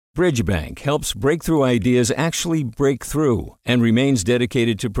Bridgebank helps breakthrough ideas actually break through and remains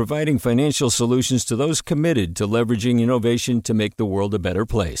dedicated to providing financial solutions to those committed to leveraging innovation to make the world a better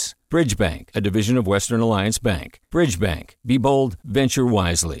place. Bridgebank, a division of Western Alliance Bank. Bridgebank. Be bold, venture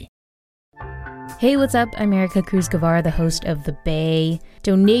wisely. Hey, what's up? I'm Erica Cruz Guevara, the host of The Bay.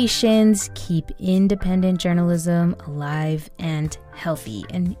 Donations keep independent journalism alive and healthy.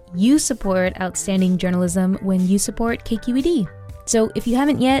 And you support outstanding journalism when you support KQED. So if you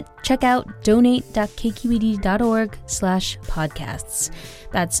haven't yet, check out donate.kqed.org/podcasts.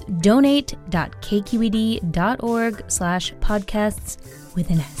 That's donate.kqed.org/podcasts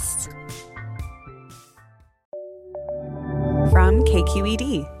with an S. From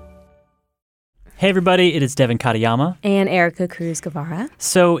KQED. Hey everybody, it is Devin Katayama. And Erica Cruz Guevara.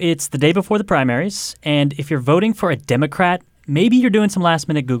 So it's the day before the primaries, and if you're voting for a Democrat, maybe you're doing some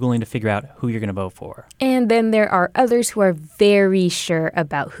last-minute Googling to figure out who you're going to vote for. And then there are others who are very sure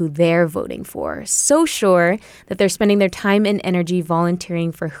about who they're voting for. So sure that they're spending their time and energy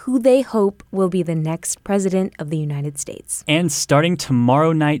volunteering for who they hope will be the next president of the United States. And starting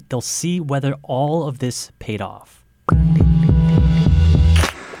tomorrow night, they'll see whether all of this paid off.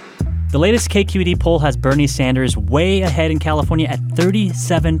 The latest KQED poll has Bernie Sanders way ahead in California at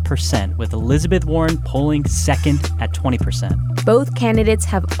 37%, with Elizabeth Warren polling second at 20%. Both candidates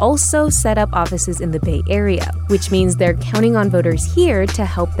have also set up offices in the Bay Area, which means they're counting on voters here to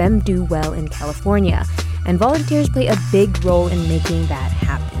help them do well in California. And volunteers play a big role in making that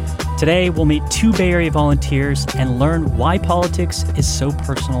happen. Today, we'll meet two Bay Area volunteers and learn why politics is so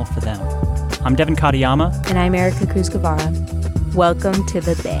personal for them. I'm Devin Katayama. And I'm Erica Cruz Guevara. Welcome to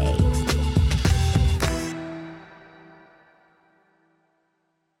the Bay.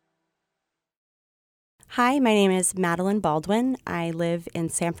 Hi, my name is Madeline Baldwin. I live in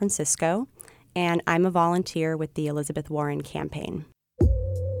San Francisco, and I'm a volunteer with the Elizabeth Warren campaign.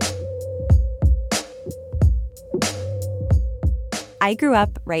 I grew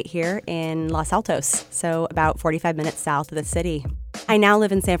up right here in Los Altos, so about 45 minutes south of the city. I now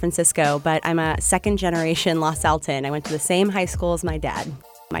live in San Francisco, but I'm a second-generation Los Altan. I went to the same high school as my dad.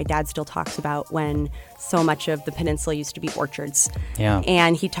 My dad still talks about when so much of the peninsula used to be orchards. Yeah.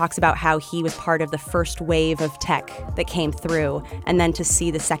 And he talks about how he was part of the first wave of tech that came through. And then to see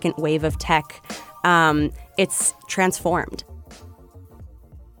the second wave of tech, it's transformed.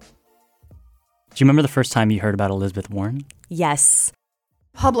 Do you remember the first time you heard about Elizabeth Warren? Yes.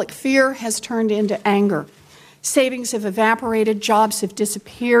 Public fear has turned into anger. Savings have evaporated, jobs have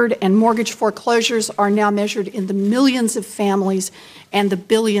disappeared, and mortgage foreclosures are now measured in the millions of families and the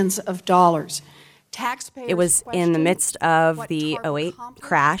billions of dollars. It was in the midst of the 2008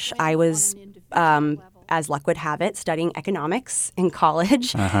 crash. I was, as luck would have it, studying economics in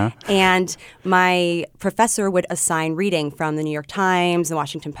college. And my professor would assign reading from the New York Times and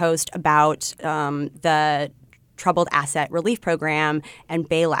Washington Post about the Troubled Asset Relief Program and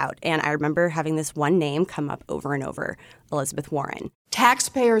bailout. And I remember having this one name come up over and over, Elizabeth Warren.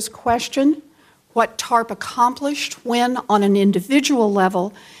 Taxpayers question what TARP accomplished when, on an individual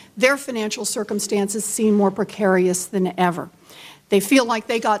level, their financial circumstances seem more precarious than ever. They feel like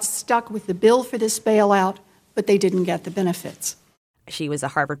they got stuck with the bill for this bailout, but they didn't get the benefits. She was a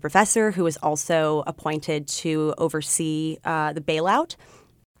Harvard professor who was also appointed to oversee the bailout.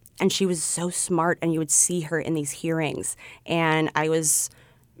 And she was so smart, and you would see her in these hearings. And I was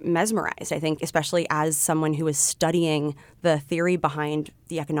mesmerized, I think, especially as someone who was studying the theory behind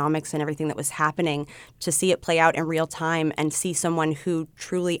the economics and everything that was happening, to see it play out in real time and see someone who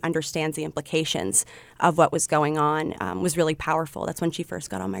truly understands the implications of what was going on was really powerful. That's when she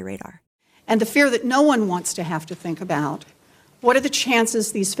first got on my radar. And the fear that no one wants to have to think about. What are the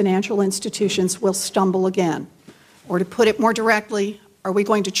chances these financial institutions will stumble again? Or to put it more directly, are we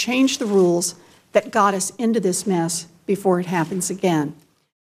going to change the rules that got us into this mess before it happens again?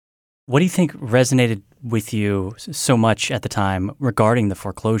 What do you think resonated with you so much at the time regarding the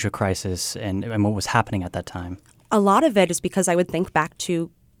foreclosure crisis and what was happening at that time? A lot of it is because I would think back to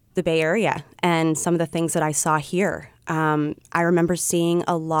the Bay Area and some of the things that I saw here. I remember seeing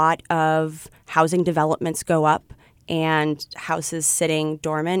a lot of housing developments go up and houses sitting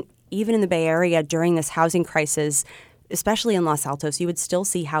dormant. Even in the Bay Area during this housing crisis, especially in Los Altos, you would still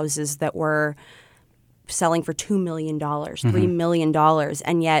see houses that were selling for $2 million, $3 million,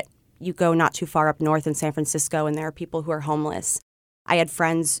 and yet you go not too far up north in San Francisco and there are people who are homeless. I had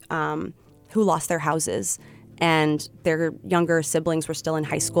friends who lost their houses and their younger siblings were still in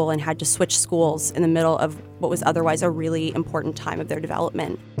high school and had to switch schools in the middle of what was otherwise a really important time of their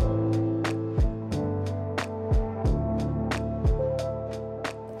development.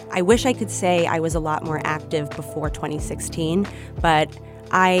 I wish I could say I was a lot more active before 2016, but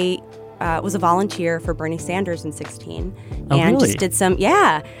I was a volunteer for Bernie Sanders in 2016. Oh, and really? just did some,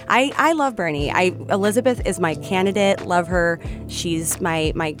 I love Bernie. Elizabeth is my candidate, love her. She's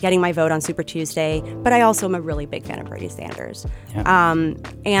my getting my vote on Super Tuesday, but I also am a really big fan of Bernie Sanders. Yeah.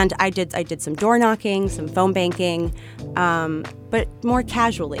 And I did some door knocking, some phone banking, but more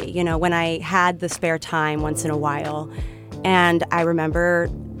casually, when I had the spare time once in a while. And I remember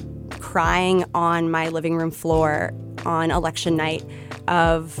crying on my living room floor on election night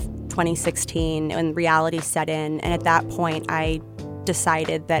of 2016 when reality set in. And at that point, I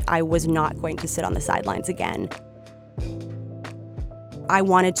decided that I was not going to sit on the sidelines again. I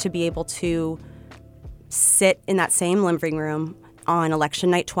wanted to be able to sit in that same living room on election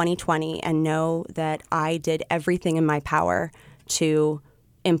night 2020 and know that I did everything in my power to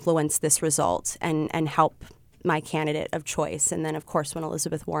influence this result and help my candidate of choice. And then, of course, when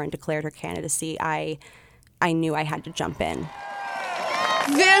Elizabeth Warren declared her candidacy, I knew I had to jump in.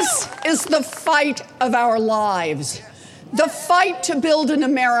 This is the fight of our lives. The fight to build an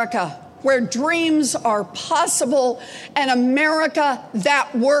America where dreams are possible, an America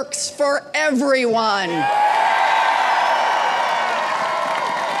that works for everyone.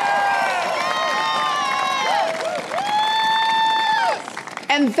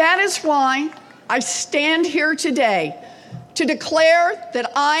 And that is why I stand here today to declare that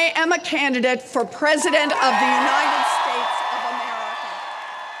I am a candidate for President of the United States of America.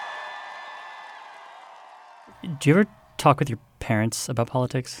 Do you ever talk with your parents about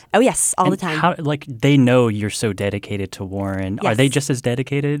politics? Oh, yes, all And the time. How, they know you're so dedicated to Warren. Yes. Are they just as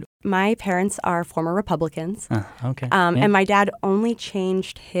dedicated? My parents are former Republicans. Okay. And my dad only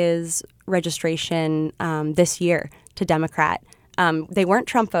changed his registration this year to Democrat. They weren't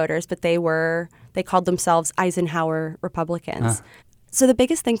Trump voters, but they called themselves Eisenhower Republicans. So the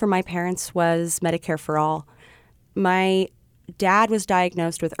biggest thing for my parents was Medicare for All. My dad was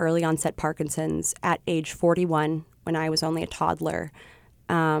diagnosed with early onset Parkinson's at age 41 when I was only a toddler.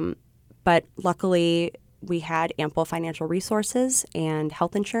 But luckily, we had ample financial resources and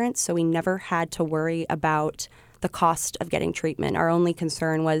health insurance, so we never had to worry about the cost of getting treatment. Our only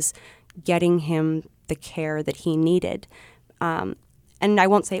concern was getting him the care that he needed. And I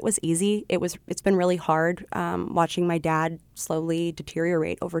won't say it was easy. It's been really hard watching my dad slowly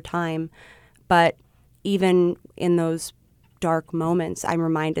deteriorate over time. But even in those dark moments, I'm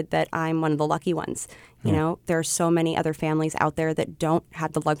reminded that I'm one of the lucky ones. You know, there are so many other families out there that don't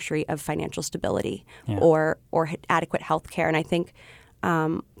have the luxury of financial stability or adequate health care. And I think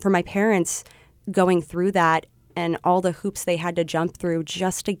for my parents, going through that and all the hoops they had to jump through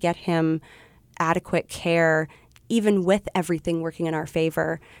just to get him adequate care, even with everything working in our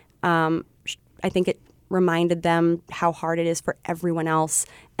favor, I think it reminded them how hard it is for everyone else.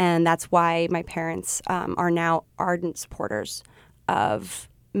 And that's why my parents are now ardent supporters of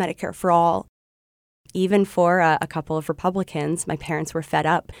Medicare for All. Even for a couple of Republicans, my parents were fed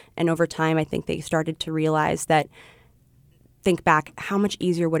up. And over time, I think they started to realize that, think back, how much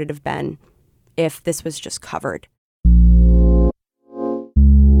easier would it have been if this was just covered?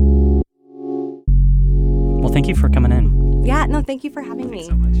 Well, thank you for coming in. Yeah, no, thank you for having me.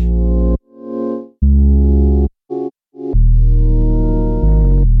 So much.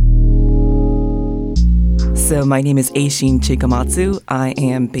 So my name is Eishin Chikamatsu. I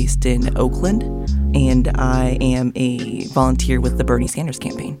am based in Oakland, and I am a volunteer with the Bernie Sanders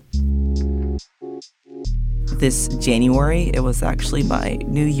campaign. This January, it was actually my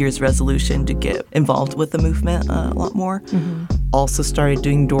New Year's resolution to get involved with the movement a lot more. Also started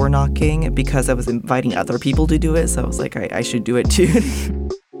doing door knocking because I was inviting other people to do it, so I was like, I should do it too.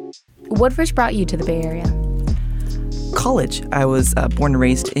 What first brought you to the Bay Area? College. I was born and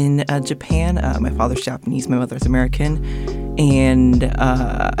raised in Japan. My father's Japanese, my mother's American. And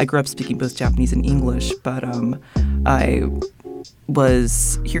I grew up speaking both Japanese and English, but I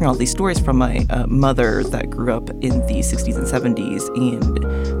was hearing all these stories from my mother that grew up in the 60s and 70s,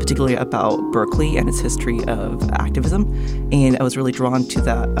 and particularly about Berkeley and its history of activism. And I was really drawn to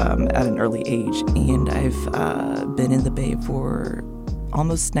that at an early age. And I've been in the Bay for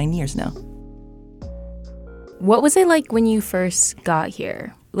almost 9 years now. What was it like when you first got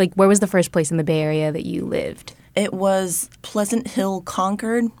here? Like, where was the first place in the Bay Area that you lived? It was Pleasant Hill,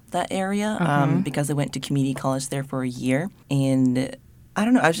 Concord, that area, because I went to community college there for a year. And I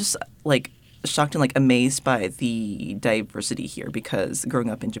don't know, I was just shocked and amazed by the diversity here, because growing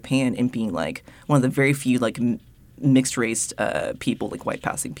up in Japan and being one of the very few mixed race people, white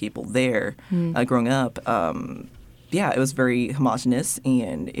passing people there growing up, it was very homogenous,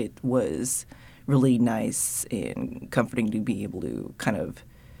 and it was really nice and comforting to be able to kind of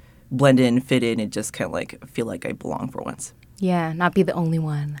blend in, fit in, and just kind of feel like I belong for once. Yeah, not be the only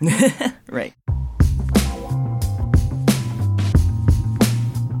one. Right.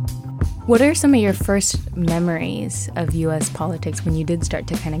 What are some of your first memories of U.S. politics when you did start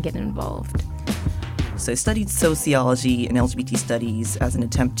to kind of get involved? So I studied sociology and LGBT studies as an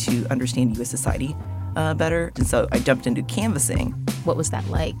attempt to understand U.S. society better. And so I jumped into canvassing. What was that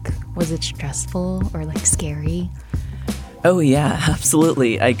like? Was it stressful or like scary? Oh, yeah,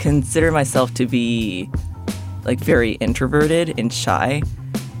 absolutely. I consider myself to be like very introverted and shy.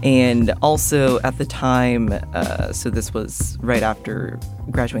 And also at the time, so this was right after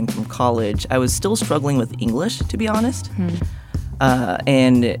graduating from college, I was still struggling with English, to be honest.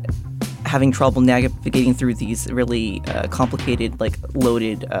 And having trouble navigating through these really complicated, like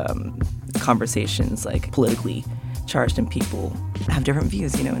loaded conversations, like politically charged, and people have different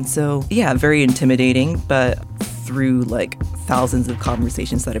views, you know. And so, yeah, very intimidating, but through like thousands of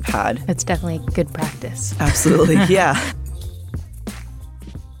conversations that I've had. It's definitely good practice. Absolutely, yeah.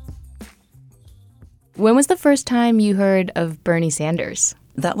 When was the first time you heard of Bernie Sanders?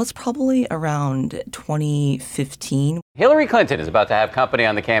 That was probably around 2015. Hillary Clinton is about to have company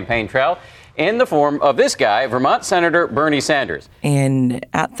on the campaign trail in the form of this guy, Vermont Senator Bernie Sanders. And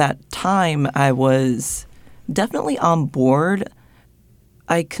at that time, I was definitely on board.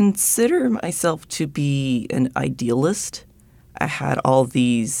 I consider myself to be an idealist. I had all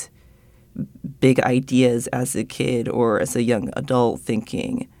these big ideas as a kid or as a young adult,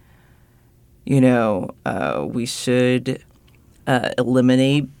 thinking, you know, we should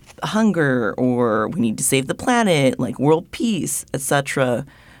eliminate hunger, or we need to save the planet, like world peace, etc.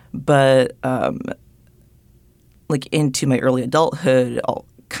 But like into my early adulthood, all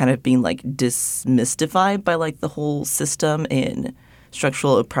kind of being like dismystified by like the whole system and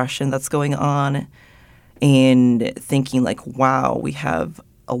structural oppression that's going on, and thinking like, wow, we have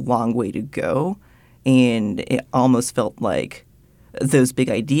a long way to go. And it almost felt like those big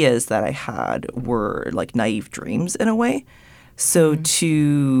ideas that I had were like naive dreams in a way. So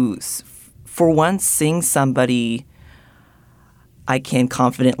for once, seeing somebody I can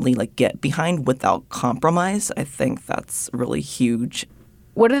confidently like get behind without compromise, I think that's really huge.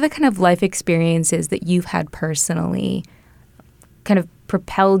 What are the kind of life experiences that you've had personally kind of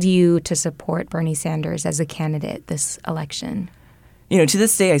propelled you to support Bernie Sanders as a candidate this election? You know, to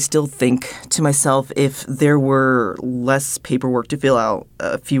this day, I still think to myself, if there were less paperwork to fill out,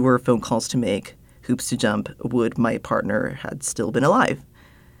 fewer phone calls to make, hoops to jump, would my partner had still been alive?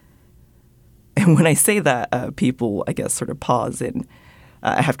 And when I say that, people, I guess, sort of pause, and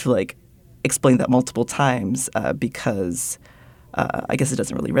I have to like explain that multiple times because I guess it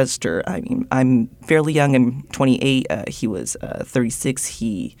doesn't really register. I mean, I'm fairly young. I'm 28. He was 36.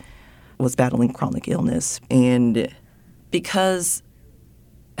 He was battling chronic illness. And because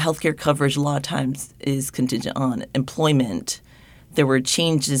healthcare coverage a lot of times is contingent on employment, there were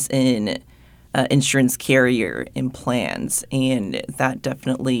changes in insurance carrier and plans, and that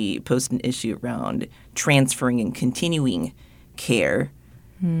definitely posed an issue around transferring and continuing care,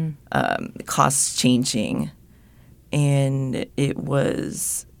 costs changing, and it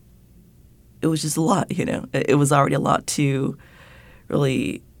was just a lot, you know. It was already a lot to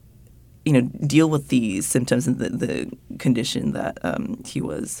really, you know, deal with the symptoms and the condition that he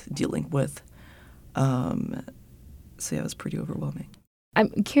was dealing with. So yeah, it was pretty overwhelming. I'm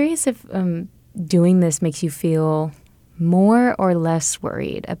curious if doing this makes you feel more or less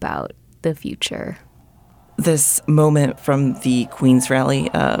worried about the future. This moment from the Queen's rally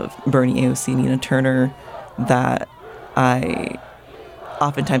of Bernie, AOC, and Nina Turner that I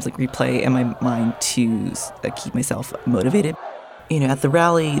oftentimes like replay in my mind to keep myself motivated. You know, at the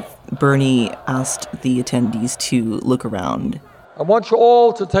rally, Bernie asked the attendees to look around. I want you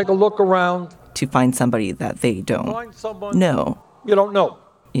all to take a look around. To find somebody that they don't know. You don't know.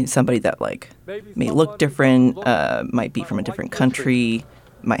 You know, somebody that like may look different, might be from a different country,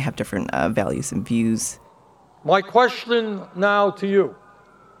 might have different values and views. My question now to you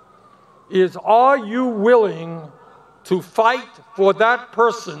is, are you willing to fight for that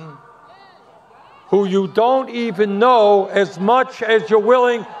person who you don't even know as much as you're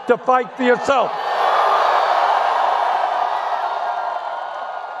willing to fight for yourself?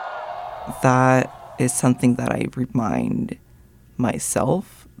 That is something that I remind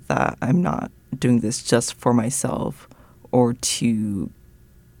myself, that I'm not doing this just for myself or to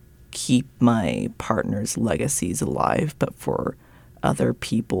keep my partner's legacies alive, but for other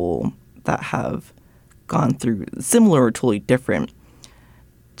people that have gone through similar or totally different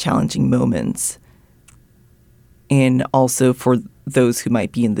challenging moments. And also for those who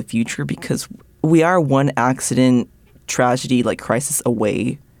might be in the future, because we are one accident, tragedy, like crisis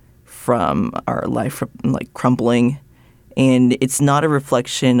away from our life like crumbling And it's not a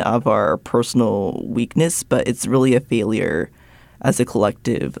reflection of our personal weakness, but it's really a failure as a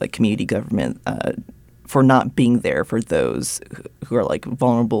collective, like community government, for not being there for those who are like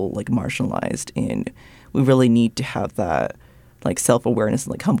vulnerable, like marginalized. And we really need to have that like self-awareness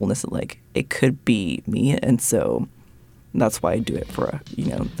and like humbleness that like it could be me. And so that's why I do it for,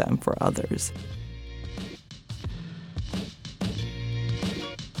 them, for others.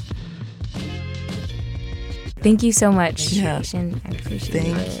 Thank you so much. Yeah. I appreciate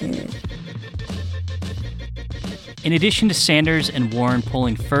it. Thank you. In addition to Sanders and Warren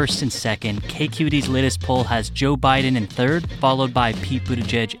polling first and second, KQED's latest poll has Joe Biden in third, followed by Pete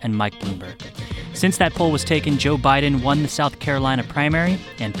Buttigieg and Mike Bloomberg. Since that poll was taken, Joe Biden won the South Carolina primary,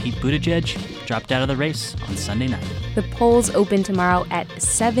 and Pete Buttigieg dropped out of the race on Sunday night. The polls open tomorrow at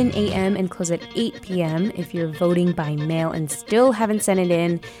 7 a.m. and close at 8 p.m. If you're voting by mail and still haven't sent it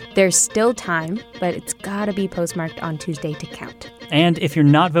in, there's still time, but it's got to be postmarked on Tuesday to count. And if you're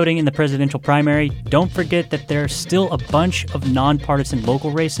not voting in the presidential primary, don't forget that there are still a bunch of nonpartisan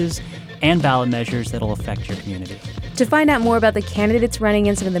local races and ballot measures that'll affect your community. To find out more about the candidates running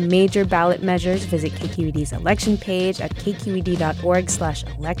in some of the major ballot measures, visit KQED's election page at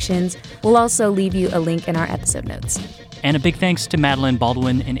kqed.org/elections. We'll also leave you a link in our episode notes. And a big thanks to Madeline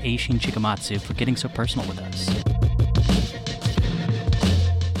Baldwin and Aishin Chikamatsu for getting so personal with us.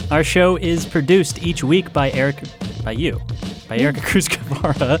 Our show is produced each week by Erica Cruz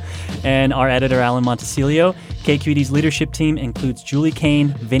Guevara and our editor, Alan Montecillo. KQED's leadership team includes Julie Kane,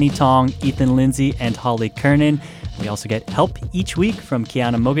 Vinnie Tong, Ethan Lindsay, and Holly Kernan. We also get help each week from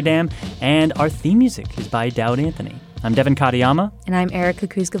Kiana Mogadam, and our theme music is by Dowd Anthony. I'm Devin Katayama. And I'm Erica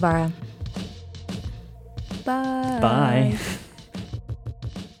Cruz Guevara. Bye. Bye.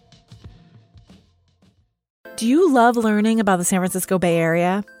 Do you love learning about the San Francisco Bay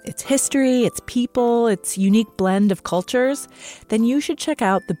Area? Its history, its people, its unique blend of cultures? Then you should check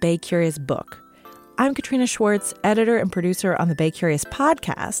out the Bay Curious book. I'm Katrina Schwartz, editor and producer on the Bay Curious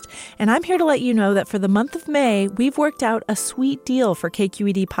podcast, and I'm here to let you know that for the month of May, we've worked out a sweet deal for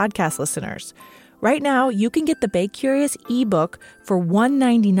KQED podcast listeners. Right now, you can get the Bay Curious ebook for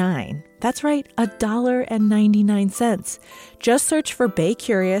 $1.99. That's right, $1.99. Just search for Bay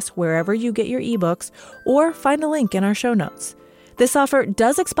Curious wherever you get your ebooks or find a link in our show notes. This offer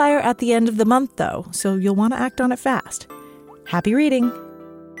does expire at the end of the month, though, so you'll want to act on it fast. Happy reading!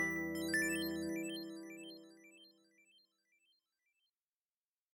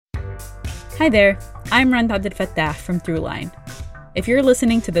 Hi there, I'm Randa Abdelfattah from Throughline. If you're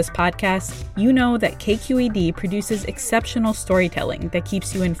listening to this podcast, you know that KQED produces exceptional storytelling that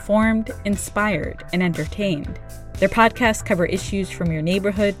keeps you informed, inspired, and entertained. Their podcasts cover issues from your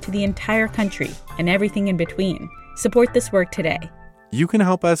neighborhood to the entire country and everything in between. Support this work today. You can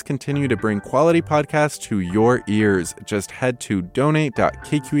help us continue to bring quality podcasts to your ears. Just head to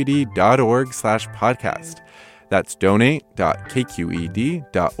donate.kqed.org/podcast. That's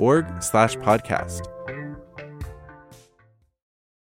donate.kqed.org/podcast.